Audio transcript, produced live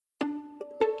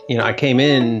I came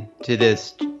in to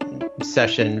this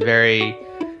session very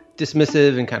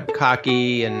dismissive and kind of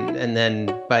cocky, and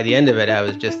then by the end of it, I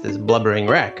was just this blubbering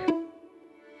wreck.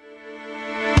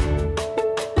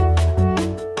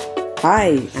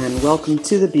 Hi, and welcome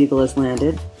to The Beagle Has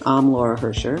Landed. I'm Laura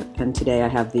Hersher, and today I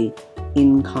have the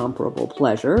incomparable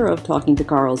pleasure of talking to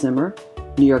Carl Zimmer,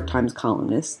 New York Times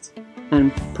columnist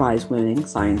and prize-winning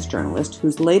science journalist,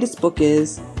 whose latest book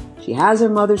is She Has Her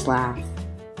Mother's Laugh: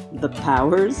 The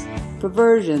Powers,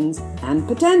 Perversions, and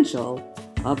Potential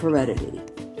of Heredity.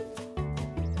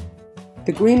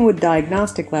 The Greenwood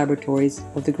Diagnostic Laboratories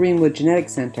of the Greenwood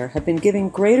Genetics Center have been giving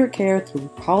greater care through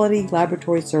quality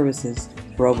laboratory services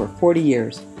for over 40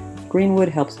 years. Greenwood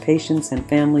helps patients and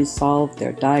families solve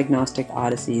their diagnostic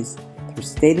odysseys through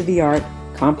state-of-the-art,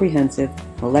 comprehensive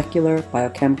molecular,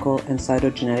 biochemical, and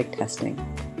cytogenetic testing.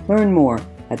 Learn more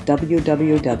at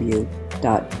www.ggc.org.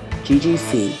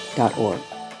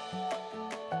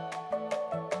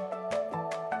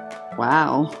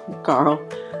 Wow, Carl,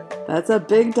 that's a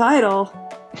big title.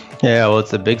 Yeah, well,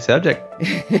 it's a big subject.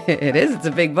 It is. It's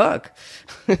a big book.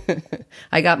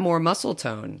 I got more muscle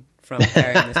tone from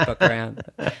carrying this book around.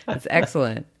 It's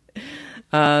excellent.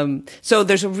 So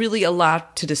there's really a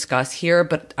lot to discuss here,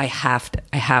 but I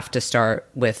have to start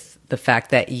with the fact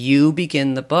that you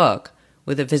begin the book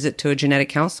with a visit to a genetic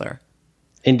counselor.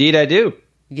 Indeed, I do.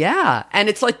 Yeah. And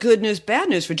it's like good news, bad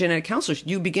news for genetic counselors.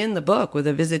 You begin the book with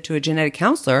a visit to a genetic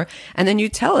counselor, and then you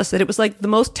tell us that it was like the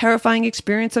most terrifying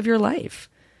experience of your life.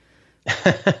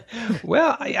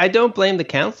 Well, I don't blame the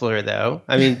counselor, though.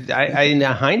 I mean, in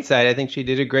hindsight, I think she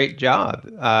did a great job.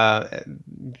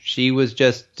 She was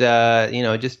just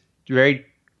very,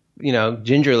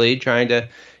 gingerly trying to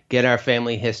get our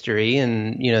family history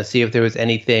and, see if there was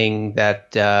anything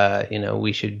that,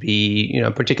 we should be,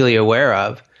 particularly aware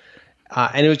of.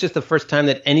 And it was just the first time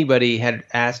that anybody had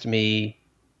asked me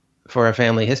for a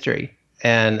family history.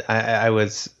 And I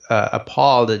was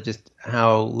appalled at just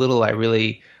how little I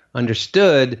really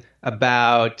understood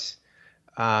about,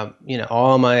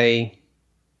 all my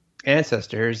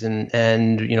ancestors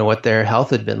and what their health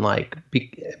had been like.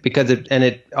 Because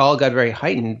it all got very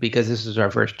heightened because this was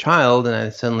our first child. And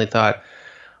I suddenly thought,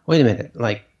 wait a minute,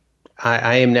 like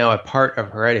I am now a part of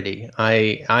heredity.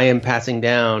 I am passing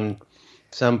down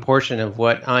some portion of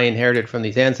what I inherited from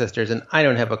these ancestors, and I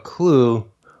don't have a clue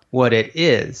what it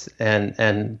is.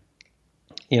 And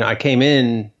I came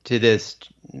in to this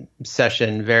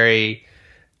session very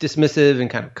dismissive and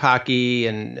kind of cocky,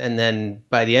 and then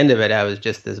by the end of it, I was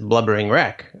just this blubbering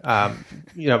wreck.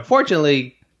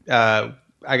 Fortunately, I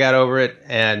got over it,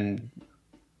 and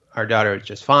our daughter is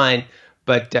just fine.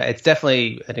 But it's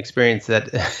definitely an experience that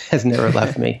has never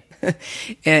left me.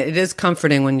 It is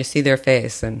comforting when you see their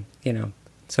face, and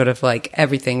sort of like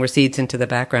everything recedes into the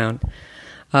background.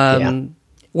 Yeah.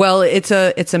 Well, it's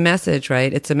a message,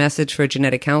 right? It's a message for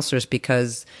genetic counselors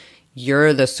because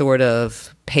you're the sort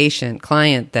of patient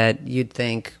client that you'd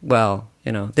think, well,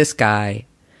 this guy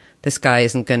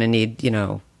isn't going to need,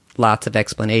 lots of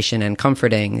explanation and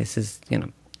comforting. This is,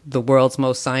 the world's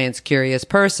most science curious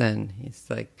person. He's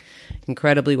like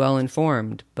incredibly well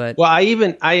informed. But well, I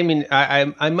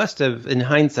must have, in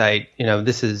hindsight,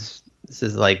 this is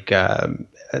like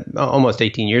almost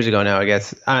 18 years ago now, I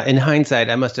guess. In hindsight,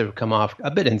 I must have come off a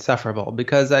bit insufferable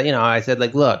because, I said,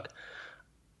 like, look,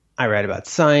 I write about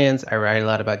science. I write a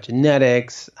lot about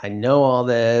genetics. I know all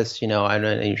this. I'm not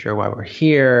even sure why we're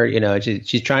here.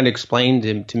 She's trying to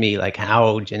explain to me, like,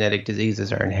 how genetic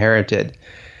diseases are inherited.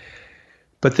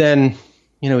 But then,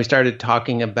 we started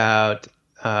talking about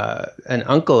an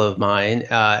uncle of mine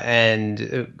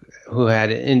and who had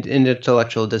an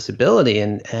intellectual disability,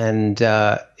 and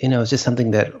it's just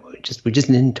something that we just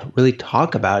didn't really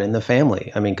talk about in the family.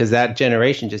 I mean, because that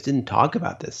generation just didn't talk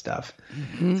about this stuff.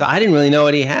 Mm-hmm. So I didn't really know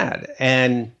what he had,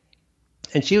 and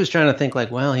she was trying to think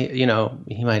like, well, he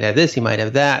might have this, he might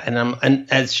have that, and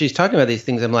as she's talking about these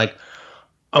things, I'm like,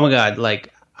 oh my God,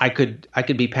 like I could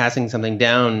be passing something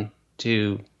down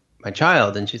to my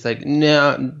child, and she's like,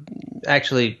 no,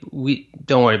 actually, we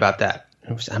don't worry about that.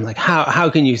 I'm like, how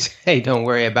can you say don't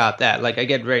worry about that? Like I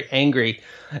get very angry,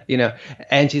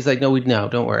 and she's like, no,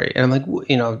 don't worry. And I'm like,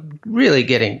 really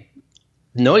getting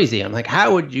noisy. I'm like,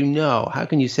 how would you know? How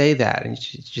can you say that? And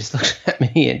she just looks at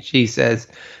me and she says,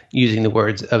 using the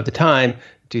words of the time,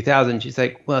 2000, she's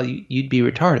like, well, you'd be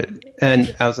retarded.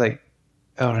 And I was like,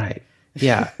 all right.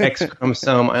 Yeah, X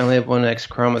chromosome. I only have one X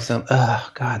chromosome.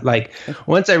 Oh, God. Like,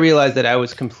 once I realized that I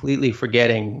was completely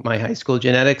forgetting my high school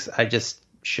genetics, I just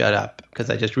shut up because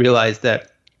I just realized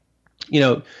that,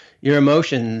 your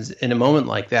emotions in a moment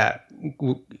like that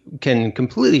can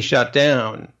completely shut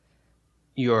down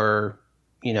your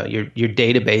your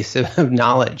database of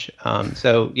knowledge.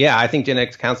 So yeah, I think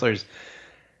genetics counselors,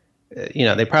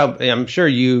 they probably, I'm sure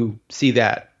you see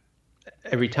that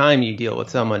every time you deal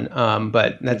with someone.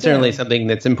 But that's certainly something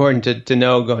that's important to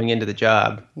know going into the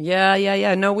job.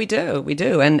 Yeah. No, we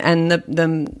do.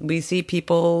 And we see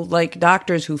people like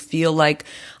doctors who feel like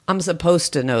I'm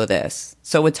supposed to know this.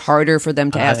 So it's harder for them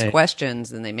to ask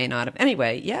questions and they may not have.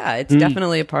 Anyway, yeah, it's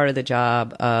definitely a part of the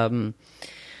job.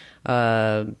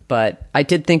 But I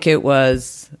did think it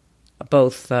was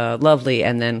both lovely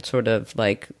and then sort of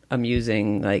like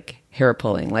amusing, like hair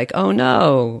pulling, like, oh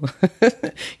no,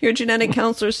 your genetic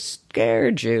counselor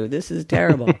scared you. This is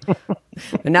terrible.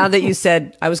 But now that you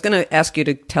said, I was going to ask you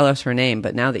to tell us her name,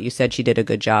 but now that you said she did a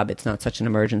good job, it's not such an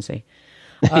emergency.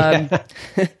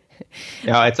 No,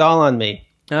 it's all on me.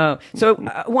 Oh, so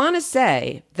I want to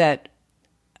say that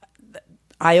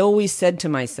I always said to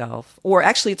myself, or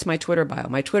actually it's my Twitter bio.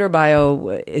 My Twitter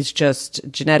bio is just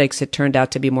genetics. It turned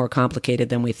out to be more complicated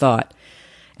than we thought.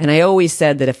 And I always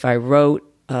said that if I wrote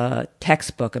a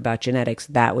textbook about genetics,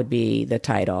 that would be the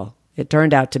title. It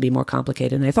turned out to be more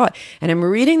complicated than I thought. And I'm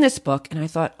reading this book and I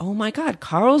thought, oh my God,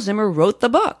 Carl Zimmer wrote the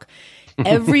book.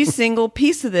 Every single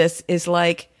piece of this is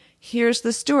like, here's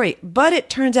the story. But it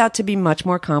turns out to be much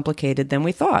more complicated than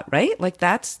we thought, right? Like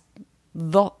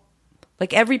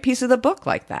like every piece of the book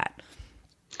like that.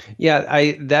 Yeah,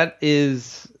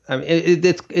 it's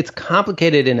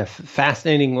complicated in a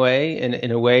fascinating way, in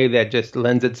a way that just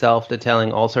lends itself to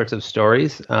telling all sorts of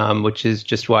stories, which is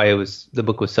just why the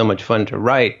book was so much fun to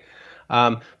write.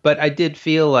 But I did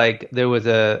feel like there was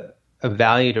a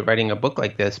value to writing a book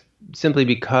like this, simply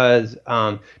because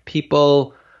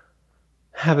people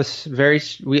have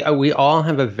we all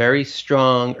have a very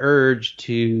strong urge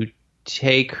to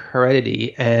take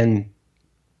heredity and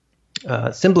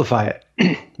simplify it.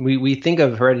 We think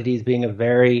of heredity as being a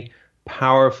very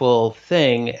powerful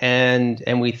thing, and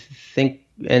we think,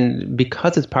 and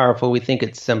because it's powerful, we think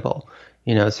it's simple.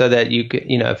 So that you could,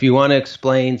 if you want to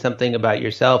explain something about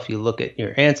yourself, you look at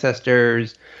your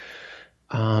ancestors.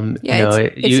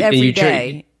 It's every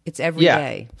day. It's every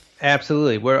day.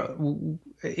 Absolutely.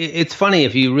 It's funny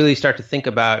if you really start to think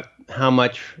about how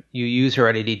much you use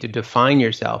heredity to define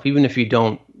yourself, even if you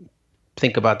don't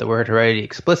think about the word heredity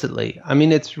explicitly. I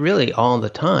mean, it's really all the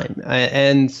time.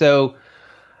 And so,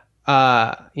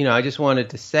 I just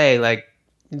wanted to say, like,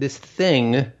 this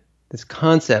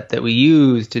concept that we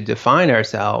use to define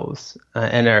ourselves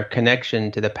and our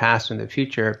connection to the past and the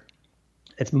future,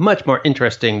 it's much more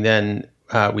interesting than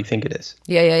we think it is.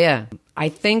 Yeah. I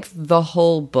think the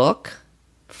whole book,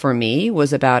 for me,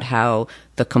 was about how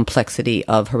the complexity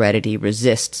of heredity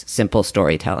resists simple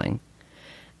storytelling.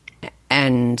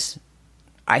 And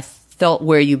I felt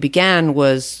where you began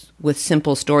was with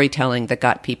simple storytelling that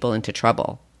got people into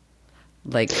trouble.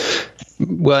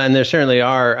 Well, and there certainly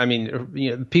are. I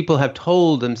mean, people have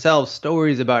told themselves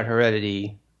stories about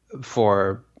heredity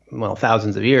for,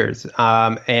 thousands of years.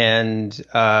 And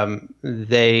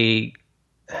they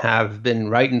have been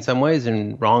right in some ways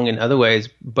and wrong in other ways.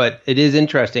 But it is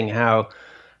interesting how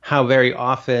very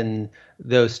often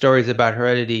those stories about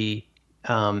heredity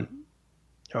are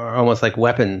almost like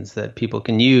weapons that people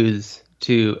can use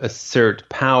to assert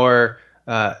power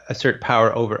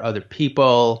over other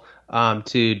people,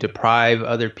 to deprive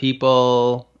other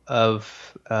people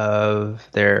of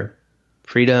their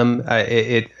freedom.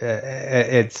 It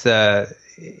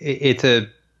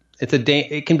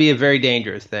can be a very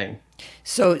dangerous thing.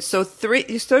 So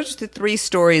you searched the three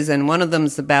stories, and one of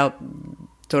them's about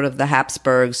sort of the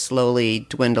Habsburgs slowly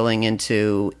dwindling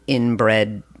into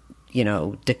inbred,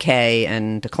 decay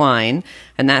and decline,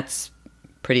 and that's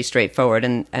pretty straightforward.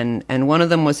 And one of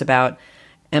them was about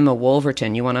Emma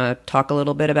Wolverton. You want to talk a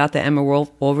little bit about the Emma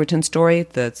Wolverton story?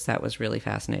 That was really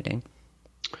fascinating.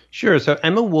 Sure. So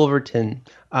Emma Wolverton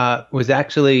was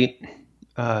actually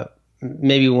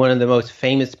maybe one of the most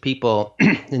famous people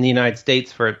in the United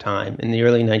States for a time in the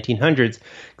early 1900s,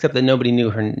 except that nobody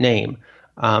knew her name.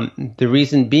 The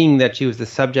reason being that she was the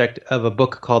subject of a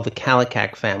book called The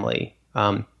Kallikak Family,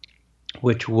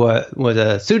 which was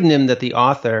a pseudonym that the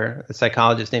author, a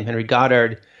psychologist named Henry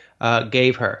Goddard,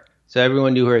 gave her. So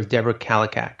everyone knew her as Deborah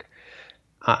Kallikak.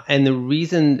 And the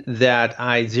reason that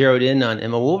I zeroed in on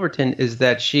Emma Wolverton is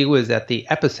that she was at the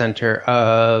epicenter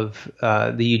of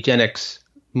the eugenics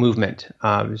movement.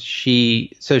 Her story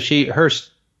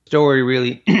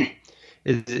really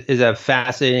is a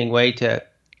fascinating way to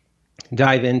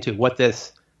dive into what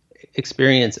this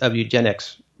experience of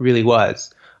eugenics really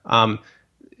was. We're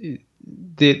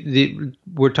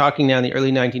talking now in the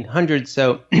early 1900s,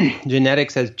 so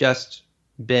genetics has just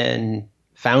been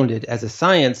founded as a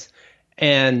science,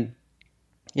 and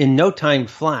in no time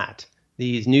flat,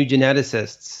 these new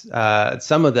geneticists,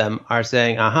 some of them are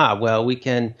saying, aha, well, we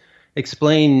can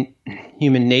explain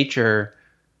human nature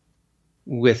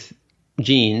with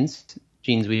genes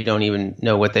we don't even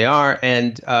know what they are,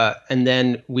 and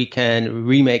then we can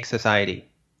remake society.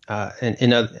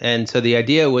 And so the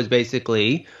idea was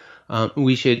basically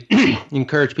we should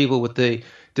encourage people with the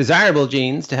desirable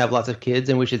genes to have lots of kids,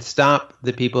 and we should stop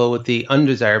the people with the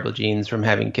undesirable genes from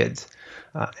having kids.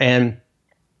 And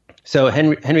so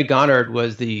Henry Goddard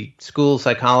was the school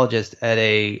psychologist at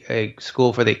a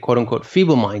school for the quote unquote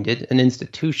feeble-minded, an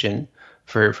institution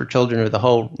for children with a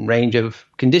whole range of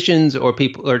conditions, or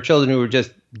children who were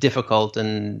just difficult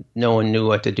and no one knew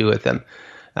what to do with them.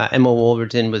 Emma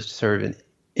Wolverton was sort of an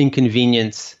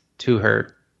inconvenience to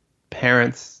her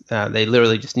parents. They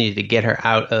literally just needed to get her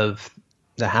out of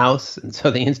the house, and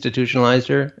so they institutionalized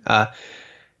her.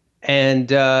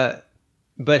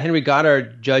 But Henry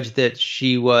Goddard judged that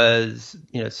she was,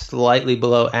 slightly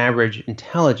below average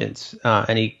intelligence,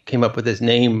 and he came up with this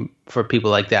name for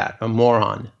people like that, a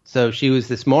moron. So she was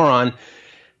this moron,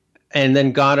 and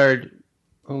then Goddard,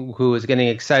 who was getting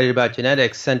excited about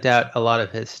genetics, sent out a lot of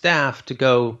his staff to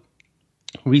go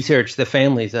research the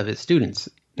families of his students.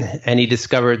 And he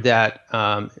discovered that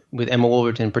with Emma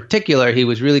Wolverton in particular, he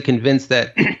was really convinced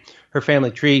that her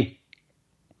family tree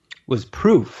was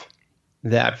proof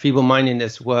that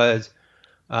feeble-mindedness was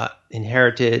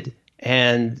inherited,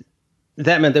 and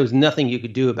that meant there was nothing you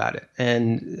could do about it.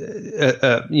 And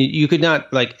you could not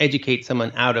educate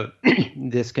someone out of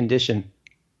this condition.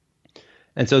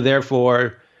 And so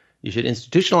therefore you should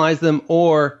institutionalize them,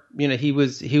 or, he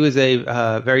was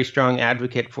a very strong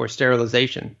advocate for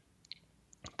sterilization,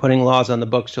 putting laws on the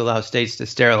books to allow states to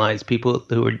sterilize people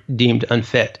who were deemed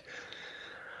unfit.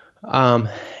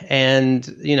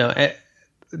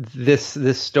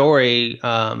 This story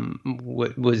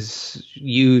was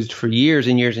used for years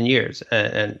and years and years.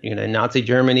 And in Nazi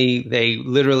Germany, they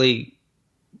literally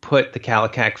put the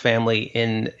Kallikak family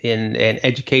in an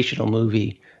educational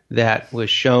movie that was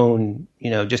shown,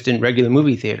 just in regular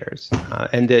movie theaters.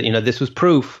 And this was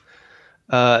proof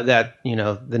that,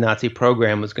 the Nazi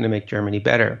program was going to make Germany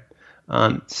better.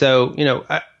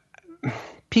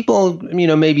 People,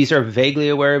 maybe sort of vaguely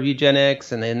aware of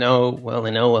eugenics, and they know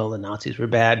the Nazis were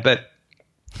bad, but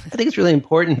I think it's really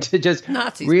important to just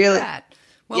Nazis really were bad.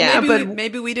 Well, yeah,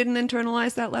 maybe we didn't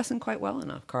internalize that lesson quite well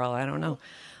enough, Carl. I don't know.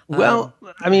 Well,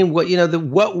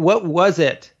 what was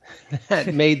it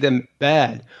that made them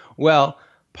bad? Well,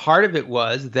 part of it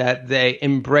was that they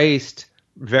embraced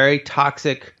very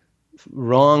toxic,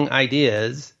 wrong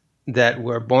ideas that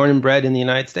were born and bred in the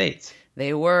United States.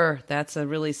 They were. That's a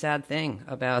really sad thing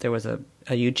about. There was a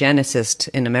eugenicist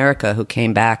in America who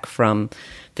came back from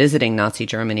visiting Nazi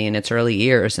Germany in its early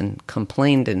years and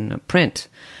complained in print,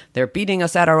 "They're beating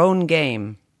us at our own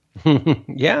game."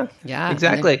 Yeah,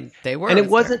 exactly. They were, and it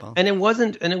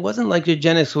wasn't like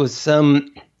eugenics was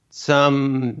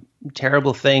some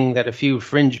terrible thing that a few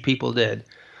fringe people did.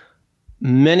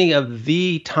 Many of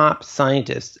the top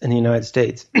scientists in the United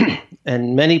States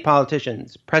and many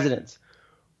politicians, presidents,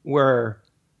 were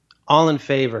all in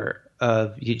favor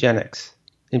of eugenics,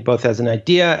 in both as an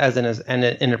idea and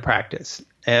in a practice.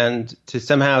 And to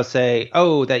somehow say,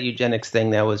 oh, that eugenics thing,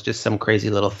 that was just some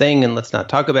crazy little thing, and let's not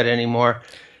talk about it anymore,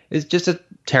 is just a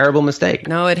terrible mistake.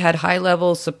 No, it had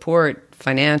high-level support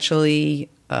financially,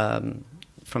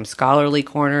 from scholarly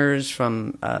corners,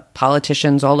 from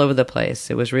politicians all over the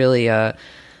place. It was really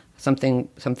something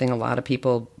a lot of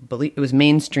people believe. It was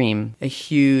mainstream, a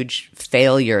huge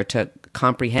failure to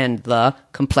comprehend the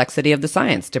complexity of the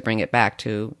science, to bring it back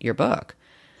to your book.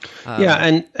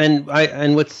 And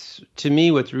what's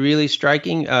really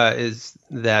striking is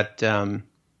that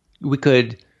we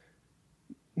could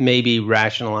maybe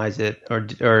rationalize it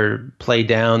or play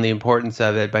down the importance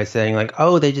of it by saying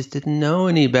they just didn't know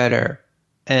any better,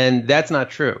 and that's not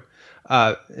true.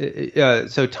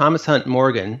 So Thomas Hunt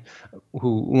Morgan,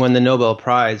 who won the Nobel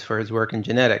Prize for his work in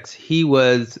genetics, he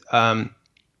was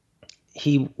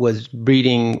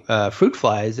breeding fruit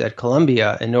flies at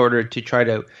Columbia in order to try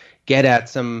to get at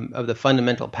some of the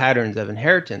fundamental patterns of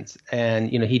inheritance. And,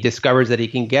 he discovers that he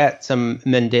can get some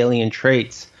Mendelian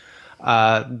traits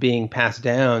being passed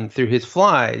down through his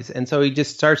flies. And so he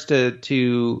just starts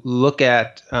to look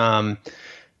at,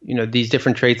 these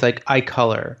different traits like eye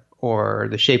color or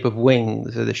the shape of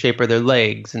wings or the shape of their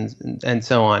legs and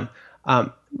so on.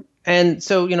 And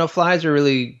so, flies are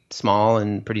really small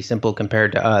and pretty simple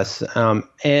compared to us.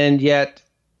 And yet,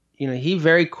 he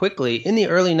very quickly, in the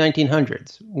early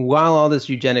 1900s, while all this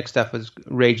eugenic stuff was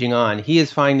raging on, he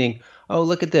is finding, oh,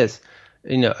 look at this,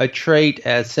 a trait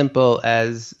as simple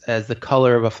as the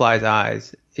color of a fly's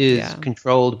eyes is Yeah.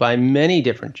 controlled by many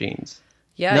different genes.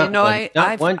 Yeah,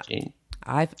 Not one gene.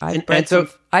 I've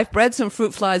bred some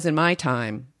fruit flies in my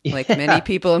time, like many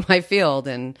people in my field,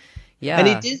 and And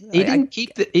yeah, he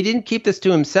didn't keep this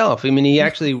to himself. I mean, he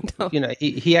actually,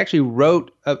 he actually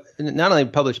wrote not only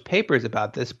published papers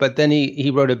about this, but then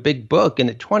he wrote a big book in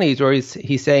the 1920s where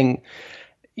he's saying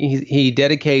he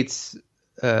dedicates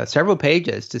several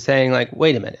pages to saying, like,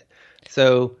 wait a minute.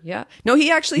 So yeah, no, he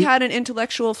actually had an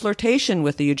intellectual flirtation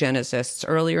with the eugenicists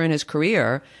earlier in his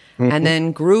career, and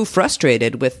then grew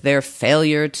frustrated with their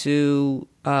failure to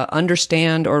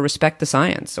understand or respect the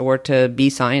science or to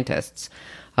be scientists.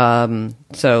 And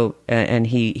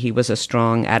he was a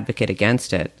strong advocate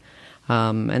against it.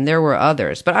 And there were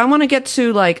others, but I want to get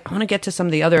to some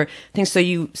of the other things. So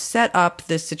you set up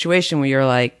this situation where you're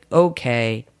like,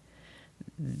 okay,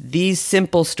 these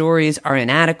simple stories are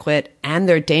inadequate and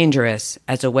they're dangerous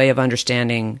as a way of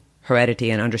understanding heredity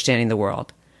and understanding the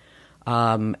world.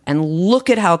 And look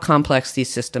at how complex these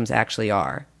systems actually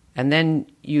are. And then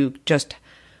you just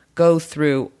go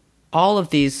through all of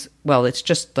these, well, it's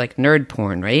just like nerd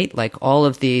porn, right? Like all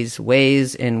of these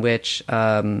ways in which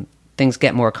things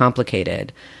get more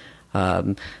complicated.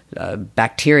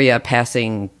 Bacteria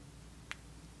passing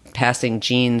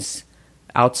genes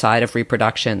outside of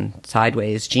reproduction,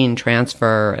 sideways, gene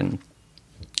transfer, and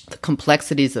the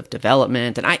complexities of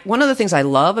development. And one of the things I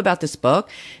love about this book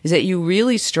is that you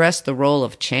really stress the role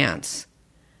of chance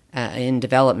in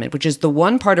development, which is the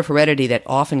one part of heredity that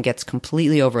often gets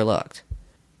completely overlooked.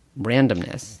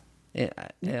 Randomness.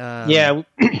 Yeah,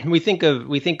 we think of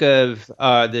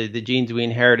the genes we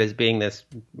inherit as being this,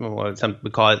 well, we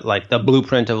call it like the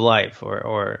blueprint of life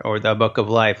or the book of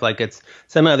life. Like it's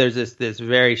somehow there's this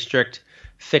very strict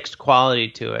fixed quality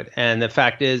to it. And the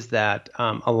fact is that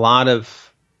a lot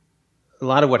of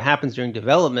what happens during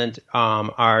development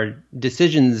are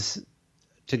decisions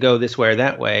to go this way or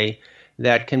that way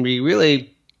that can be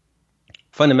really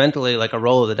fundamentally like a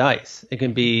roll of the dice. It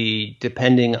can be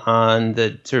depending on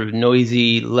the sort of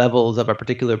noisy levels of a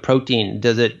particular protein.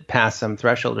 Does it pass some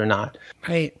threshold or not?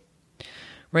 Right.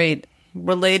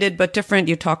 Related but different.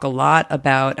 You talk a lot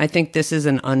about, I think this is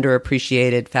an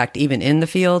underappreciated fact, even in the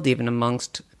field, even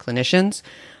amongst clinicians,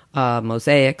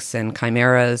 mosaics and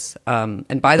chimeras.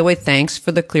 And by the way, thanks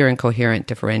for the clear and coherent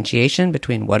differentiation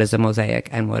between what is a mosaic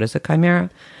and what is a chimera.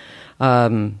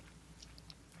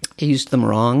 I used them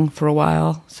wrong for a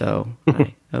while, so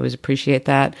I always appreciate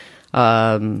that.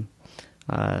 I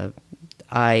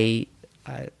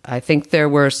think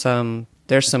there's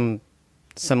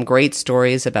some great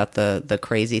stories about the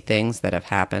crazy things that have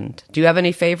happened. Do you have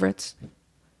any favorites?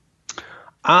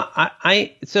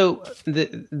 So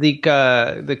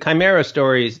the chimera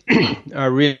stories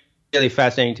are really, really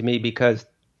fascinating to me because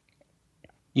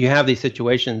you have these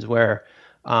situations where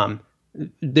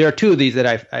there are two of these that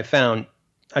I found.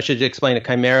 I should explain. A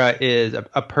chimera is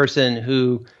a person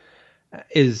who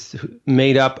is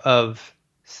made up of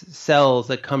cells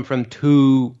that come from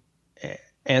two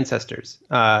ancestors,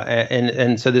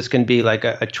 and so this can be like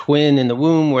a twin in the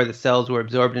womb where the cells were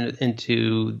absorbed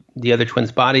into the other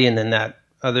twin's body, and then that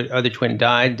other twin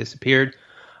died, disappeared.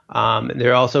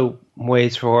 There are also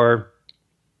ways for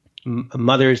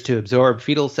mothers to absorb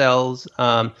fetal cells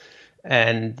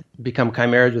and become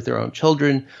chimeras with their own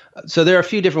children. So there are a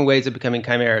few different ways of becoming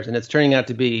chimeras, and it's turning out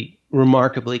to be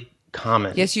remarkably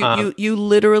common. Yes, you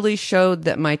literally showed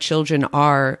that my children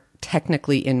are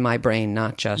technically in my brain,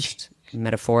 not just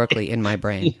metaphorically in my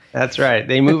brain. That's right.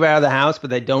 They move out of the house,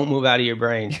 but they don't move out of your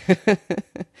brain.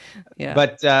 Yeah.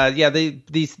 But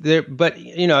but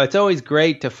it's always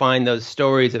great to find those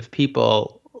stories of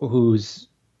people who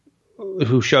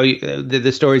show you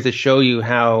the stories that show you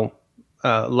how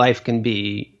life can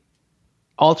be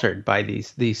altered by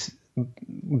these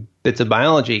bits of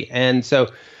biology. And so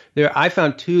I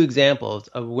found two examples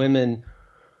of women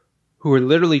who were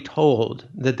literally told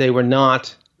that they were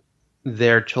not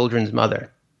their children's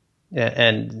mother.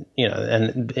 And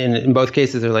in both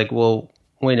cases, they're like, well,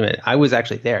 wait a minute, I was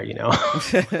actually there,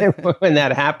 when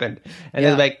that happened. And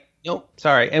they're like, nope,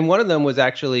 sorry. And one of them was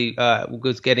actually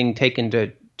was getting taken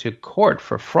to court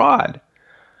for fraud.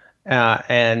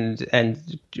 And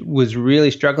was really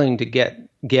struggling to get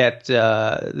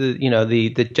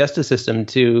the justice system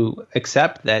to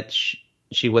accept that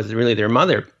she was really their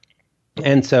mother.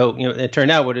 And so it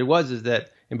turned out what it was is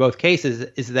that in both cases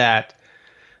is that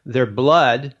their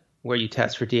blood, where you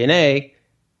test for DNA,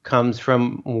 comes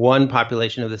from one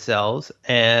population of the cells,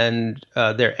 and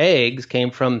their eggs came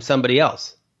from somebody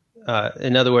else.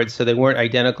 In other words, so they weren't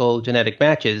identical genetic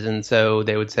matches, and so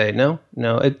they would say, no,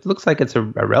 it looks like it's a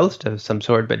relative of some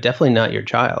sort, but definitely not your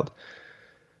child.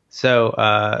 So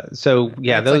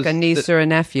yeah, It's like a niece or a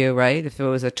nephew, right? If it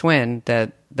was a twin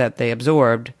that they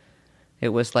absorbed, it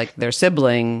was like their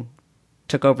sibling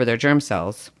took over their germ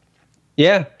cells.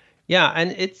 yeah, yeah,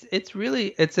 and it's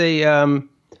really it's a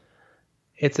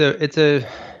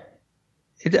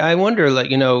I wonder, like,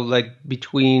 like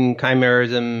between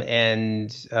chimerism and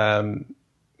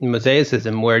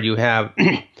mosaicism, where you have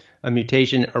a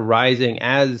mutation arising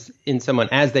as in someone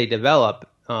as they develop,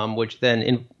 which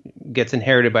then gets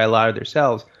inherited by a lot of their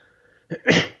cells.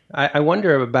 I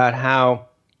wonder about how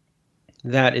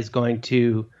that is going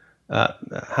to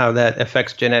how that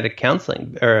affects genetic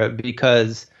counseling, or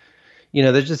because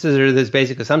there's just this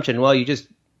basic assumption. Well, you just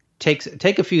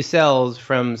take a few cells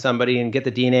from somebody and get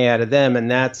the DNA out of them,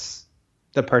 and that's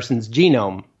the person's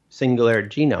genome, singular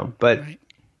genome. But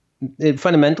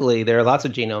fundamentally, there are lots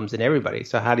of genomes in everybody.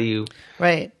 So how do you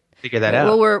figure that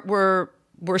out? Well,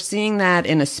 we're seeing that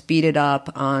in a speeded up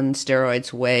on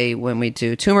steroids way when we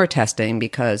do tumor testing,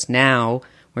 because now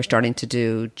we're starting to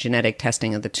do genetic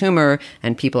testing of the tumor,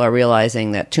 and people are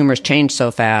realizing that tumors change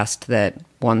so fast that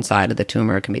one side of the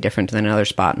tumor can be different than another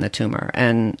spot in the tumor.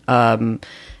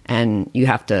 And you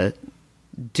have to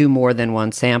do more than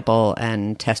one sample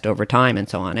and test over time and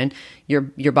so on. And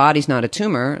your body's not a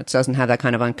tumor. It doesn't have that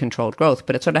kind of uncontrolled growth,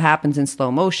 but it sort of happens in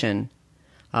slow motion,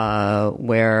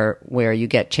 where you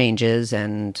get changes,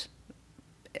 and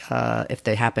if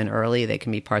they happen early, they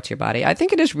can be parts of your body. I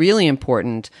think it is really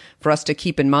important for us to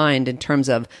keep in mind in terms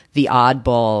of the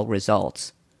oddball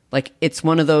results. Like, it's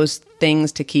one of those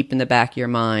things to keep in the back of your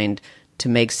mind to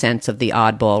make sense of the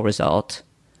oddball result.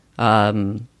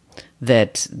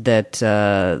 That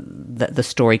the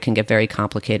story can get very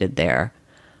complicated there.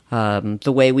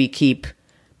 The way we keep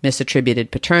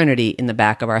misattributed paternity in the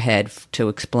back of our head to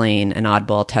explain an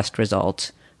oddball test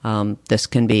result. This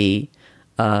can be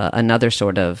another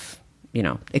sort of,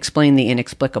 explain the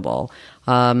inexplicable.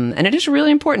 And it is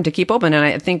really important to keep open. And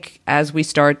I think as we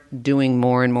start doing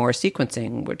more and more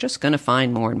sequencing, we're just going to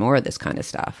find more and more of this kind of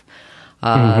stuff.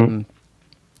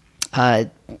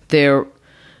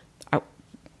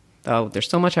 There's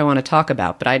so much I want to talk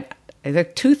about, but there are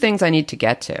two things I need to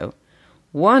get to.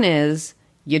 One is,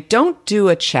 you don't do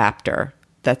a chapter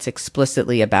that's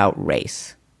explicitly about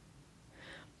race.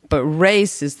 But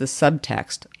race is the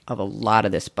subtext of a lot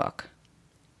of this book.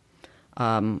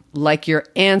 Like, you're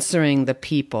answering the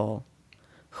people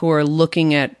who are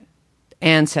looking at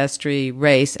ancestry,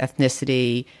 race,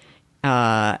 ethnicity,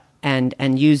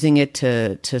 and using it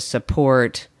to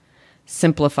support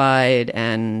simplified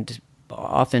and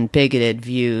often bigoted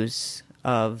views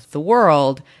of the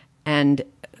world. And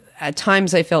at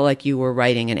times I felt like you were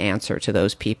writing an answer to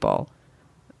those people.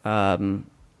 But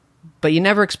you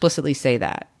never explicitly say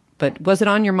that. But was it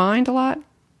on your mind a lot?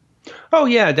 Oh,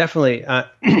 yeah, definitely.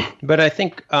 But I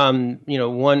think,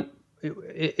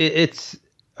 it's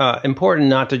important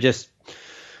not to just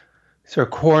sort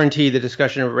of quarantine the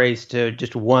discussion of race to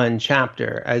just one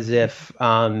chapter, as if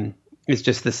it's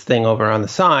just this thing over on the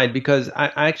side, because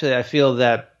I feel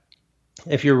that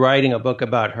if you're writing a book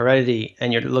about heredity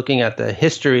and you're looking at the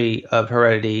history of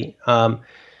heredity,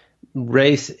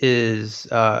 race is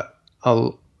a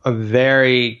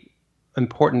very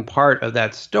important part of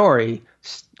that story.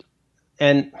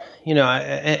 And,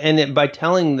 by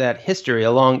telling that history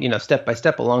along, step by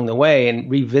step along the way, and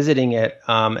revisiting it,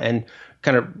 and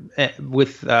kind of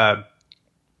with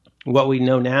what we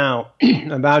know now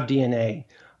about DNA,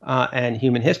 and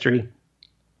human history,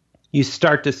 you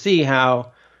start to see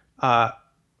how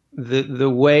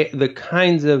the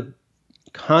kinds of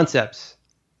concepts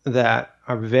that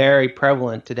are very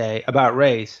prevalent today about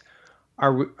race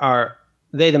are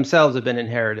they themselves have been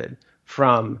inherited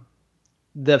from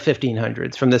the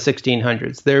 1500s, from the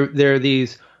 1600s. They're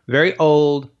these very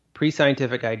old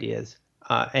pre-scientific ideas,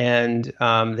 and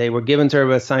they were given sort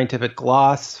of a scientific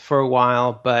gloss for a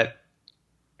while, but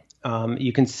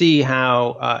you can see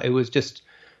how it was just,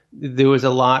 there was a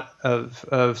lot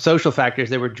of social factors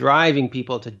that were driving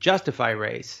people to justify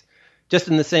race, just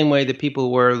in the same way that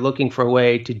people were looking for a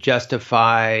way to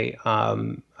justify,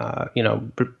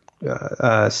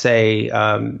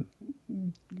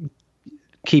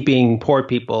 keeping poor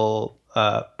people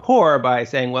poor by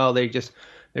saying, well, they're just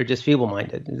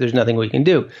feeble-minded. There's nothing we can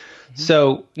do.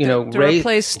 So, to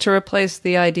replace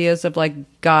the ideas of,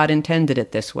 like, God intended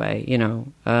it this way,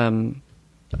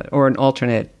 or an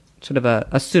alternate, sort of a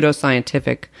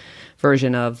pseudoscientific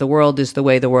version of the world is the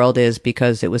way the world is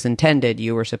because it was intended.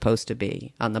 You were supposed to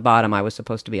be on the bottom. I was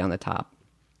supposed to be on the top.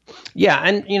 Yeah.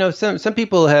 And, some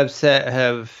people have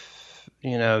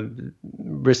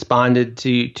responded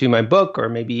to my book, or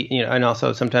maybe, and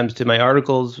also sometimes to my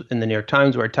articles in the New York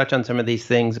Times where I touch on some of these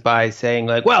things by saying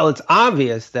like, well, it's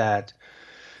obvious that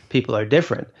people are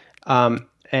different.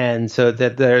 And so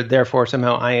that therefore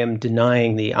somehow I am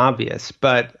denying the obvious.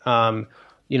 But,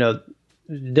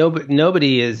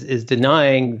 nobody is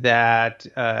denying that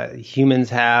humans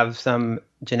have some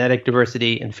genetic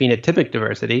diversity and phenotypic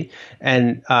diversity,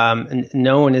 and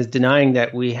no one is denying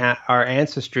that our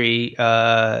ancestry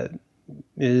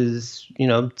is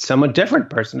somewhat different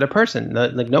person to person.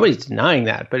 Like nobody's denying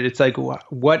that, but it's like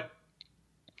what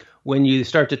when you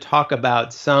start to talk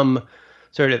about some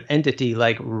sort of entity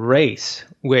like race,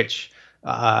 which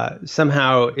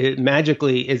somehow it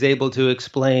magically is able to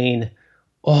explain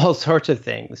all sorts of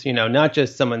things, not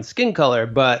just someone's skin color,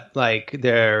 but like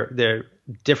their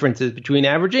differences between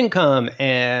average income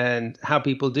and how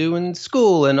people do in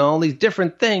school and all these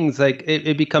different things. Like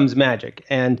it becomes magic.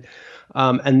 And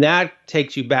that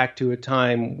takes you back to a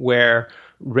time where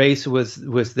race was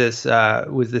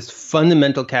this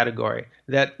fundamental category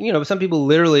that, some people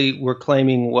literally were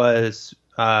claiming was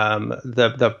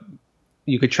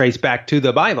you could trace back to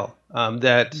the Bible,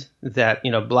 that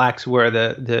blacks were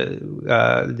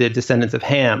the descendants of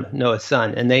Ham, Noah's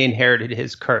son, and they inherited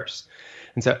his curse.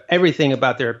 And so everything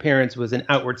about their appearance was an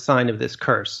outward sign of this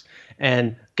curse.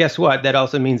 And guess what? That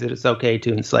also means that it's okay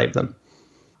to enslave them.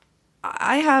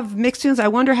 I have mixed feelings. I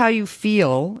wonder how you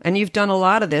feel, and you've done a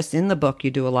lot of this in the book.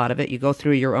 You do a lot of it. You go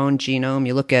through your own genome.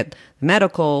 You look at the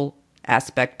medical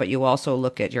aspect, but you also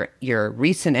look at your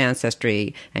recent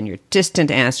ancestry and your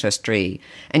distant ancestry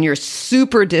and your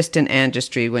super distant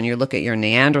ancestry when you look at your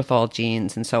Neanderthal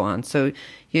genes and so on. So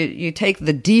you take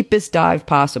the deepest dive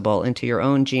possible into your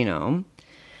own genome.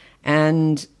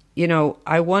 And,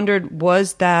 I wondered,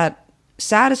 was that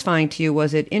satisfying to you?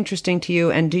 Was it interesting to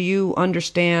you? And do you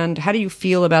understand, how do you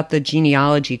feel about the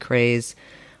genealogy craze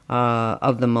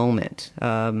of the moment?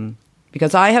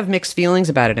 Because I have mixed feelings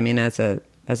about it. I mean, as a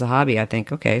hobby, I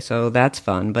think, okay, so that's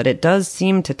fun. But it does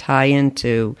seem to tie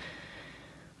into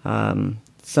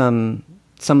some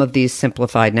of these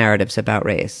simplified narratives about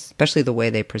race, especially the way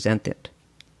they present it.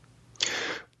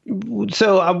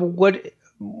 So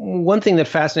one thing that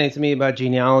fascinates me about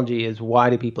genealogy is, why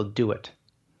do people do it?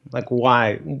 Like,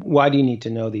 why do you need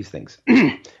to know these things?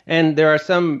 And there are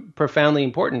some profoundly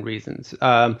important reasons.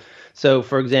 So,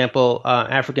 for example,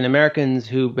 African Americans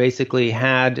who basically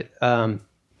had their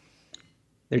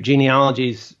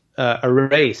genealogies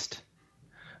erased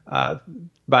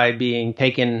by being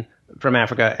taken from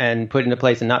Africa and put into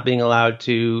place and not being allowed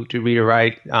to read or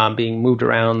write, being moved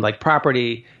around like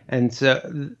property. And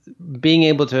so being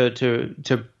able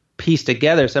to piece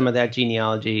together some of that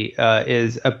genealogy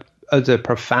is a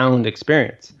profound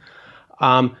experience.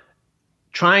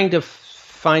 Trying to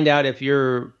find out if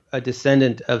you're a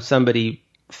descendant of somebody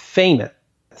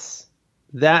famous,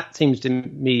 that seems to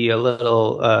me a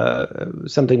little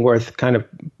something worth kind of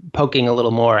poking a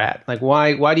little more at. Like,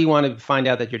 why do you want to find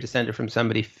out that you're descended from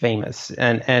somebody famous,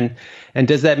 and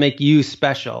does that make you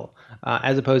special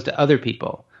as opposed to other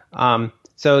people?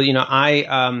 So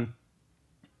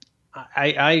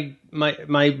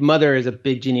my mother is a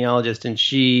big genealogist, and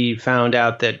she found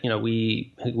out that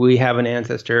we have an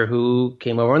ancestor who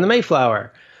came over on the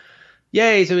Mayflower.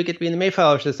 Yay! So we get to be in the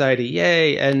Mayflower Society.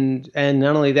 Yay! And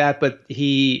not only that, but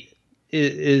he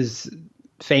is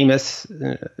famous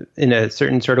in a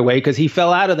certain sort of way because he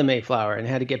fell out of the Mayflower and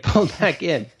had to get pulled back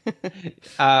in.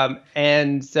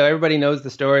 And so everybody knows the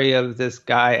story of this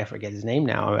guy. I forget his name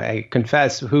now. I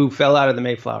confess, who fell out of the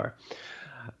Mayflower.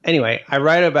 Anyway, I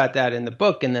write about that in the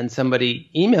book, and then somebody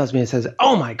emails me and says,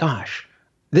 "Oh my gosh,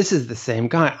 this is the same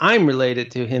guy. I'm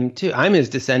related to him too. I'm his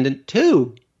descendant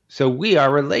too. So we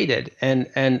are related." And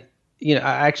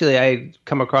I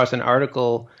come across an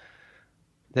article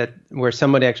where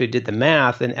somebody actually did the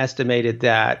math and estimated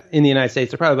that in the United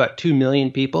States there are probably about 2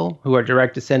 million people who are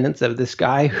direct descendants of this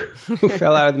guy who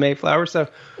fell out of the Mayflower. So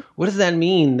what does that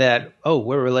mean that,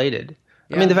 we're related?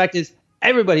 Yeah. I mean, the fact is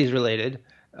everybody's related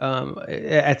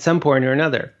at some point or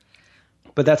another.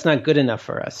 But that's not good enough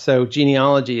for us. So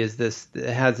genealogy has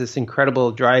this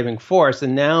incredible driving force.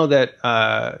 And now that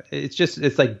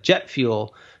it's like jet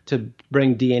fuel to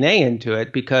bring DNA into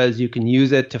it, because you can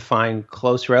use it to find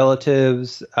close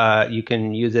relatives. You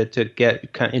can use it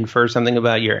to infer something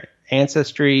about your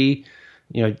ancestry.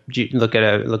 Look at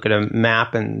a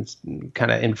map and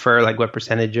kind of infer like what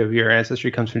percentage of your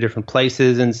ancestry comes from different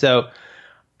places. And so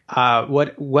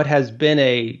what has been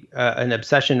an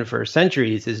obsession for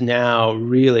centuries is now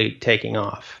really taking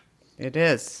off. It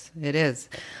is.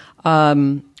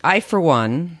 I, for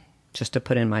one, just to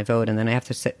put in my vote, and then I have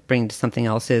to bring to something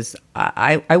else, is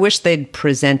I wish they'd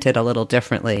present it a little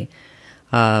differently.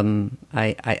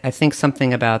 I think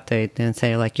something about they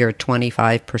say like you're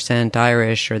 25%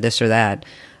 Irish or this or that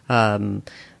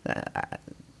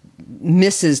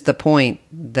misses the point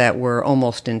that we're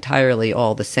almost entirely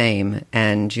all the same,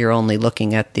 and you're only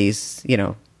looking at these,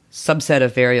 subset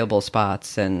of variable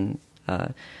spots, and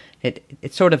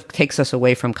it sort of takes us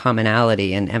away from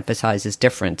commonality and emphasizes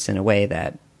difference in a way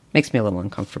that makes me a little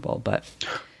uncomfortable. But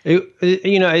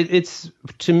it's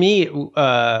to me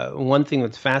one thing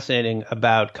that's fascinating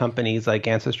about companies like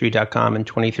Ancestry.com and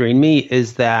 23andMe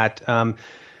is that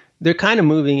they're kind of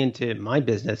moving into my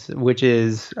business, which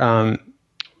is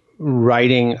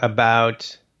writing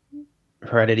about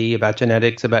heredity, about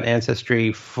genetics, about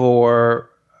ancestry for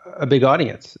a big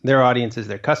audience. Their audience is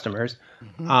their customers.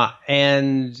 So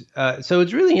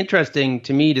it's really interesting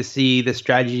to me to see the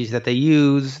strategies that they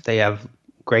use. They have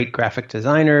great graphic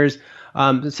designers.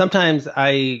 Sometimes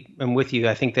I am with you.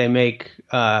 I think they make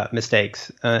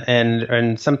mistakes.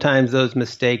 And sometimes those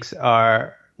mistakes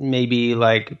are maybe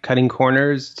like cutting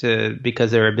corners because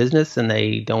they're a business and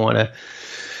they don't want to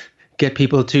get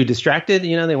people too distracted.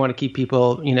 They want to keep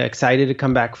people, excited to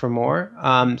come back for more.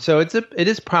 So it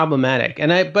is problematic.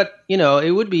 But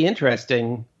it would be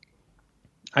interesting.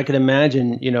 I could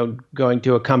imagine, going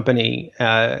to a company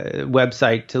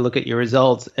website to look at your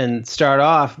results and start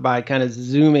off by kind of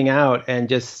zooming out and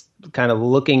just kind of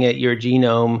looking at your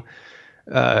genome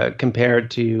compared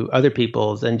to other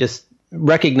people's, and just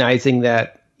recognizing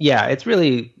that, it's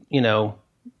really,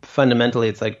 fundamentally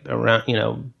it's like around,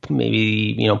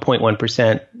 maybe,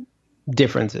 0.1%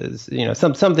 differences,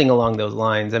 something along those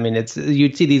lines. I mean,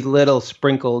 you'd see these little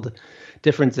sprinkled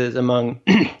differences among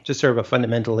just sort of a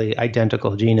fundamentally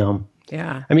identical genome.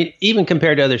 Yeah. I mean, even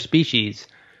compared to other species,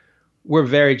 we're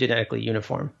very genetically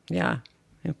uniform. Yeah.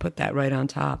 And put that right on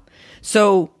top.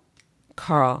 So,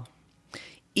 Carl,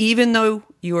 even though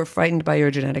you were frightened by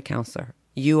your genetic counselor,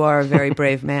 you are a very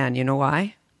brave man. You know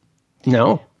why?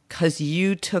 No. Because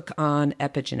you took on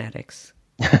epigenetics.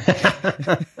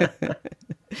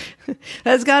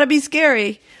 That's got to be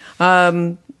scary.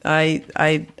 So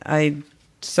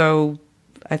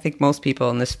I think most people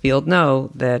in this field know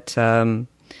that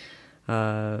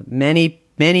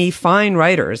many fine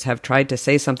writers have tried to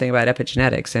say something about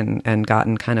epigenetics and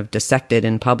gotten kind of dissected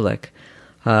in public.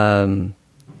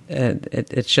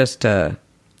 It's just, I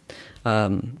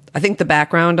think the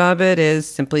background of it is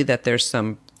simply that there's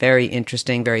some very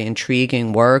interesting, very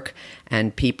intriguing work,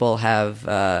 and people have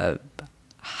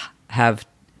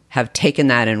taken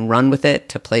that and run with it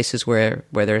to places where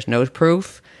there's no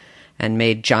proof, and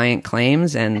made giant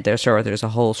claims, and there's a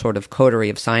whole sort of coterie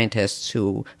of scientists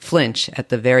who flinch at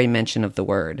the very mention of the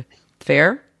word.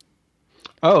 Fair?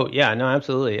 Oh yeah, no,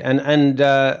 absolutely, and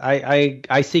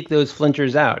I seek those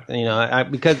flinchers out,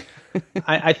 because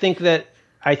I think that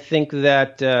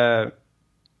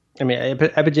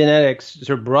epigenetics,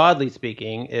 sort of broadly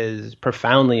speaking, is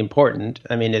profoundly important.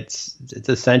 I mean, it's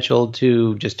essential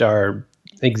to just our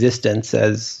existence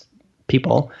as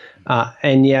people.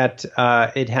 And yet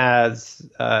it has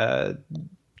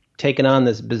taken on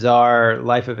this bizarre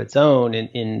life of its own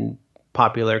in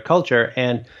popular culture.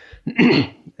 And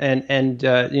as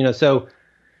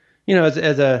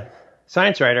a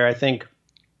science writer, I think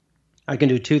I can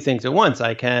do two things at once.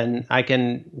 I can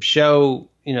show,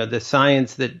 the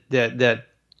science that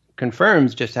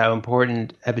confirms just how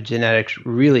important epigenetics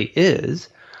really is,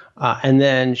 and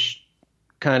then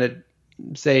kind of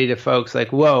say to folks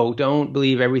like, whoa, don't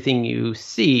believe everything you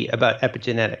see about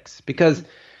epigenetics, because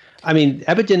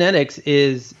epigenetics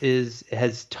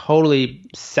has totally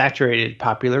saturated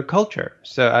popular culture.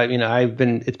 So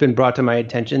it's been brought to my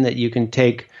attention that you can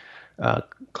take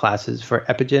classes for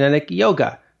epigenetic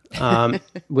yoga,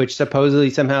 which supposedly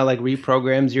somehow like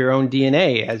reprograms your own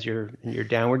DNA as you're in your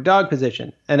downward dog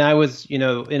position. And I was,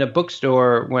 in a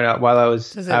bookstore while I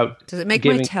was out. Does it make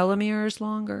my telomeres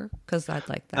longer? Because I'd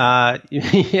like that.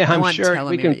 Yeah, I I'm want sure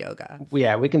telomere yoga.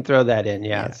 Yeah, we can throw that in.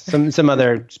 Yeah. Some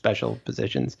other special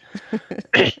positions.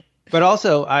 But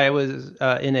also, I was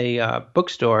in a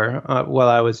bookstore while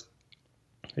I was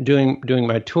doing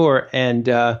my tour, and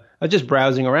I was just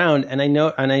browsing around, and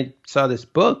I saw this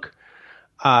book.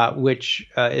 Which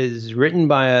is written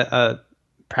by a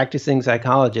practicing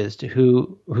psychologist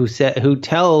who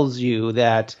tells you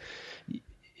that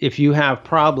if you have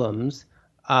problems,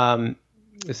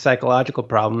 psychological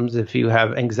problems, if you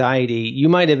have anxiety, you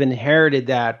might have inherited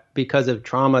that because of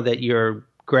trauma that your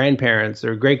grandparents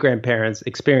or great-grandparents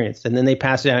experienced, and then they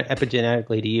pass it down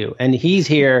epigenetically to you. And he's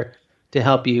here to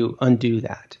help you undo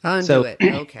that. Undo it.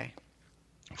 Okay.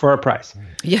 For a price.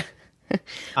 Yeah.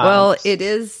 Well,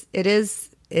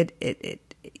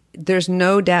 there's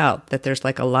no doubt that there's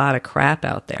like a lot of crap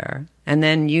out there. And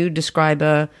then you describe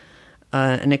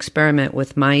an experiment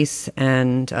with mice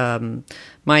and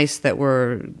mice that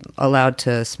were allowed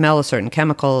to smell a certain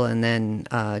chemical and then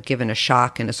given a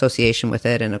shock in association with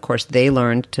it. And of course, they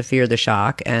learned to fear the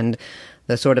shock. And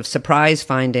the sort of surprise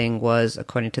finding was,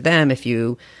 according to them, if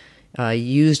you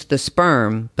used the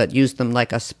sperm, but used them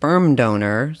like a sperm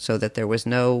donor so that there was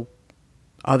no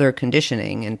other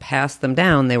conditioning and passed them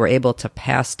down, they were able to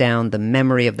pass down the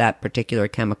memory of that particular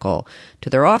chemical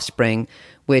to their offspring,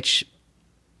 which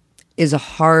is a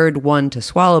hard one to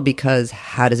swallow because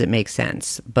how does it make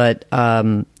sense? But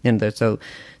so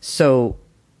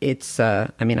it's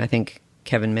I think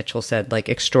Kevin Mitchell said like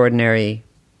extraordinary.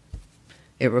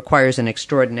 It requires an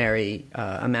extraordinary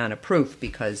amount of proof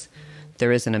because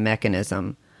there isn't a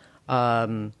mechanism,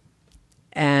 and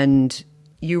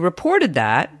you reported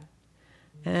that.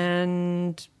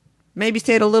 And maybe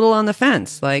stayed a little on the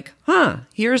fence, like,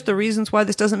 here's the reasons why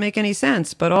this doesn't make any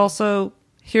sense, but also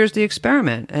here's the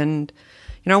experiment. And,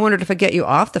 I wondered if I get you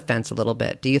off the fence a little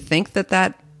bit. Do you think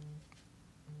that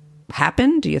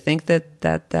happened? Do you think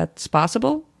that's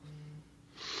possible?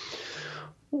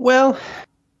 Well,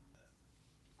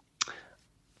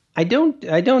 I'm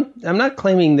not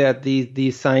claiming that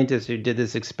these scientists who did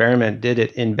this experiment did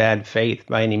it in bad faith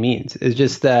by any means. It's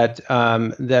just that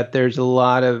that there's a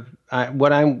lot of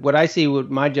what I see. What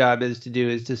my job is to do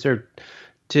is to sort of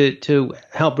to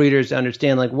help readers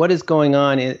understand like what is going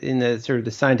on in the sort of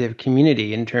the scientific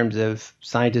community in terms of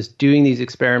scientists doing these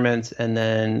experiments and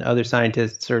then other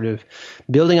scientists sort of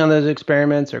building on those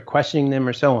experiments or questioning them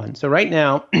or so on. So right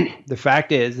now, the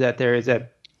fact is that there is a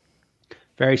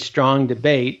very strong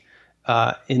debate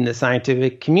in the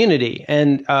scientific community.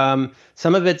 And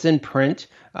some of it's in print,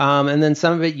 and then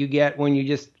some of it you get when you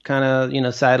just kind of,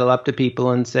 sidle up to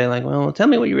people and say like, well, tell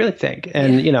me what you really think.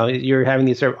 And, you're having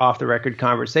these sort of off-the-record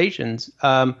conversations.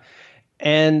 And,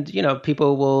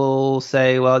 people will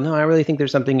say, well, no, I really think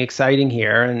there's something exciting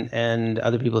here. And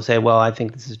other people say, well, I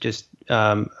think this is just,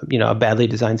 a badly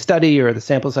designed study or the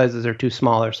sample sizes are too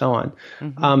small or so on.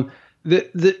 Mm-hmm.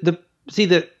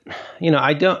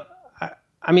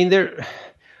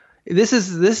 This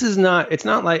is not, it's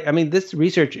not like, this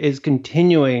research is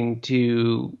continuing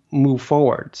to move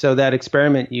forward. So that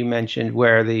experiment you mentioned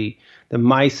where the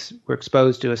mice were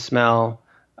exposed to a smell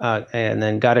and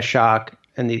then got a shock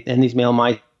and these male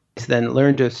mice then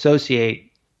learned to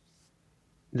associate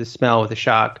the smell with a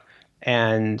shock.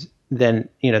 And then,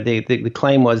 the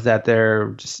claim was that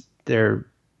their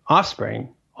offspring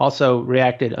also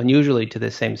reacted unusually to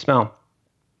the same smell.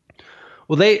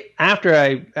 Well,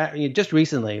 just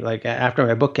recently, like after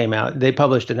my book came out, they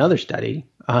published another study,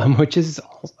 which is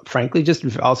frankly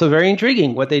just also very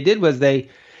intriguing. What they did was they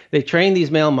trained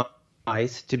these male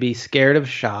mice to be scared of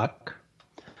shock,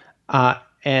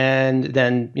 and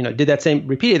then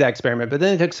repeated that experiment. But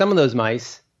then they took some of those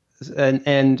mice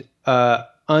and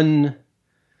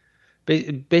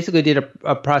basically did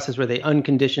a process where they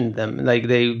unconditioned them, like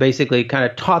they basically kind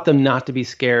of taught them not to be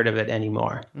scared of it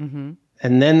anymore. Mm-hmm.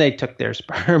 And then they took their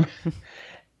sperm,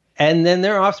 and then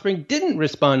their offspring didn't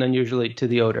respond unusually to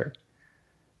the odor.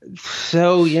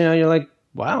 So, you're like,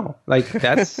 wow, like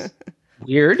that's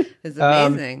weird. It's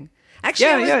amazing.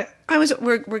 Actually,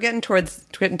 we're getting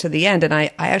to the end, and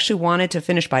I actually wanted to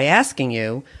finish by asking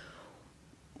you,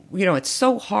 it's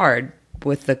so hard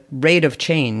with the rate of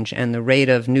change and the rate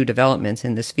of new developments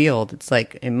in this field. It's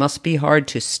like, it must be hard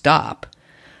to stop.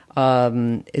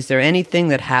 Is there anything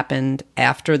that happened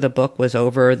after the book was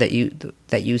over that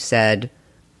you said,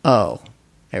 oh,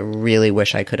 I really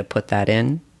wish I could have put that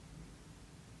in?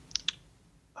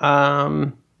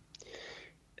 That's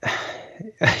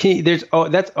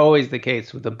always the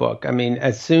case with the book.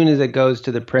 As soon as it goes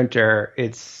to the printer,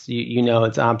 it's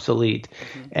it's obsolete.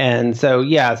 Mm-hmm. And so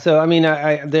there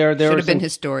should have been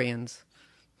historians.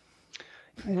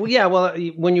 Well, yeah. Well,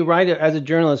 when you write as a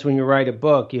journalist, when you write a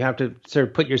book, you have to sort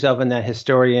of put yourself in that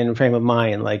historian frame of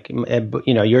mind. Like,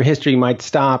 your history might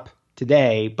stop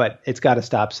today, but it's got to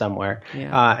stop somewhere.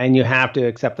 Yeah. And you have to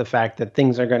accept the fact that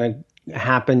things are going to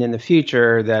happen in the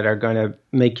future that are going to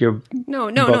make your no,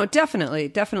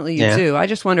 definitely you do. I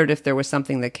just wondered if there was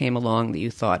something that came along that you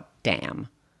thought, damn.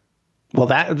 Well,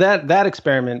 that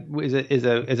experiment is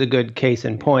a good case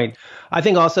in point. I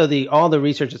think also all the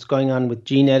research that's going on with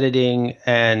gene editing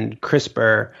and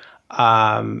CRISPR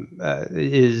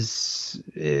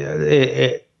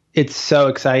it's so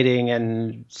exciting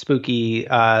and spooky,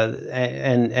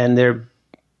 and there,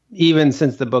 even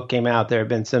since the book came out, there have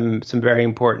been some very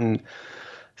important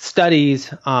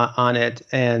studies on it,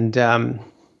 and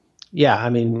yeah, I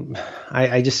mean,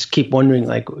 I just keep wondering,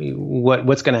 like,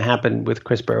 what's going to happen with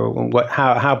CRISPR?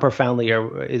 How profoundly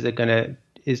is it going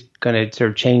to sort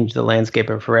of change the landscape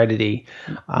of heredity?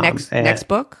 Next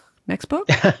book. Next book.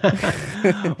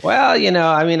 Well,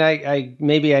 I mean, I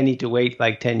maybe I need to wait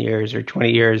like 10 years or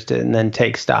 20 years and then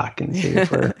take stock and see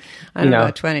if we're, I don't know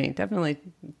about 20. Definitely.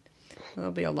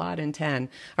 There'll be a lot in 10.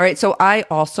 All right. So I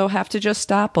also have to just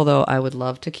stop, although I would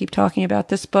love to keep talking about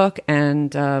this book.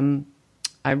 And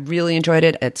I really enjoyed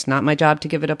it. It's not my job to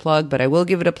give it a plug, but I will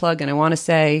give it a plug. And I want to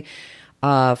say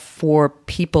for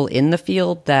people in the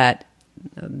field that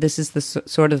this is the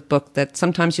sort of book that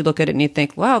sometimes you look at it and you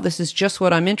think, wow, this is just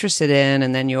what I'm interested in.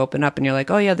 And then you open up and you're like,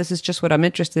 oh, yeah, this is just what I'm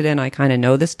interested in. I kind of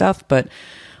know this stuff. But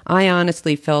I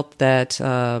honestly felt that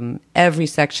every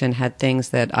section had things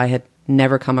that I had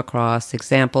never come across,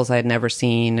 examples I had never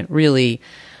seen, really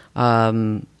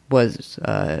was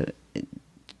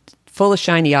full of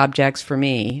shiny objects for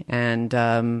me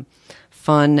and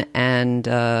fun and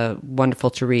wonderful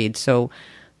to read. So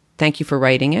thank you for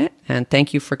writing it, and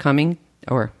thank you for coming,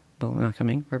 or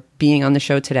being on the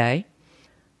show today.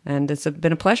 And it's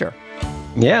been a pleasure.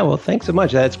 Yeah, well, thanks so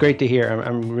much. That's great to hear.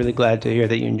 I'm really glad to hear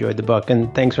that you enjoyed the book,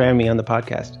 and thanks for having me on the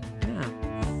podcast. Yeah.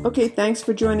 Okay, thanks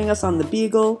for joining us on The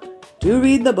Beagle. Do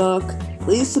read the book.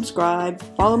 Please subscribe.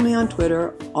 Follow me on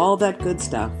Twitter. All that good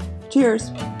stuff.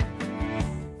 Cheers.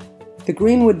 The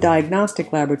Greenwood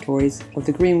Diagnostic Laboratories of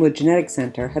the Greenwood Genetics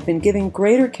Center have been giving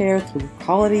greater care through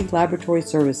quality laboratory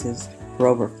services for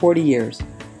over 40 years.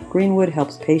 Greenwood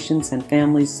helps patients and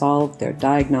families solve their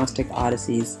diagnostic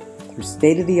odysseys through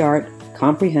state-of-the-art,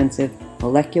 comprehensive,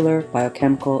 molecular,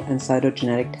 biochemical, and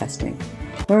cytogenetic testing.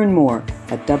 Learn more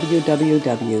at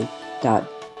www.ggc.org.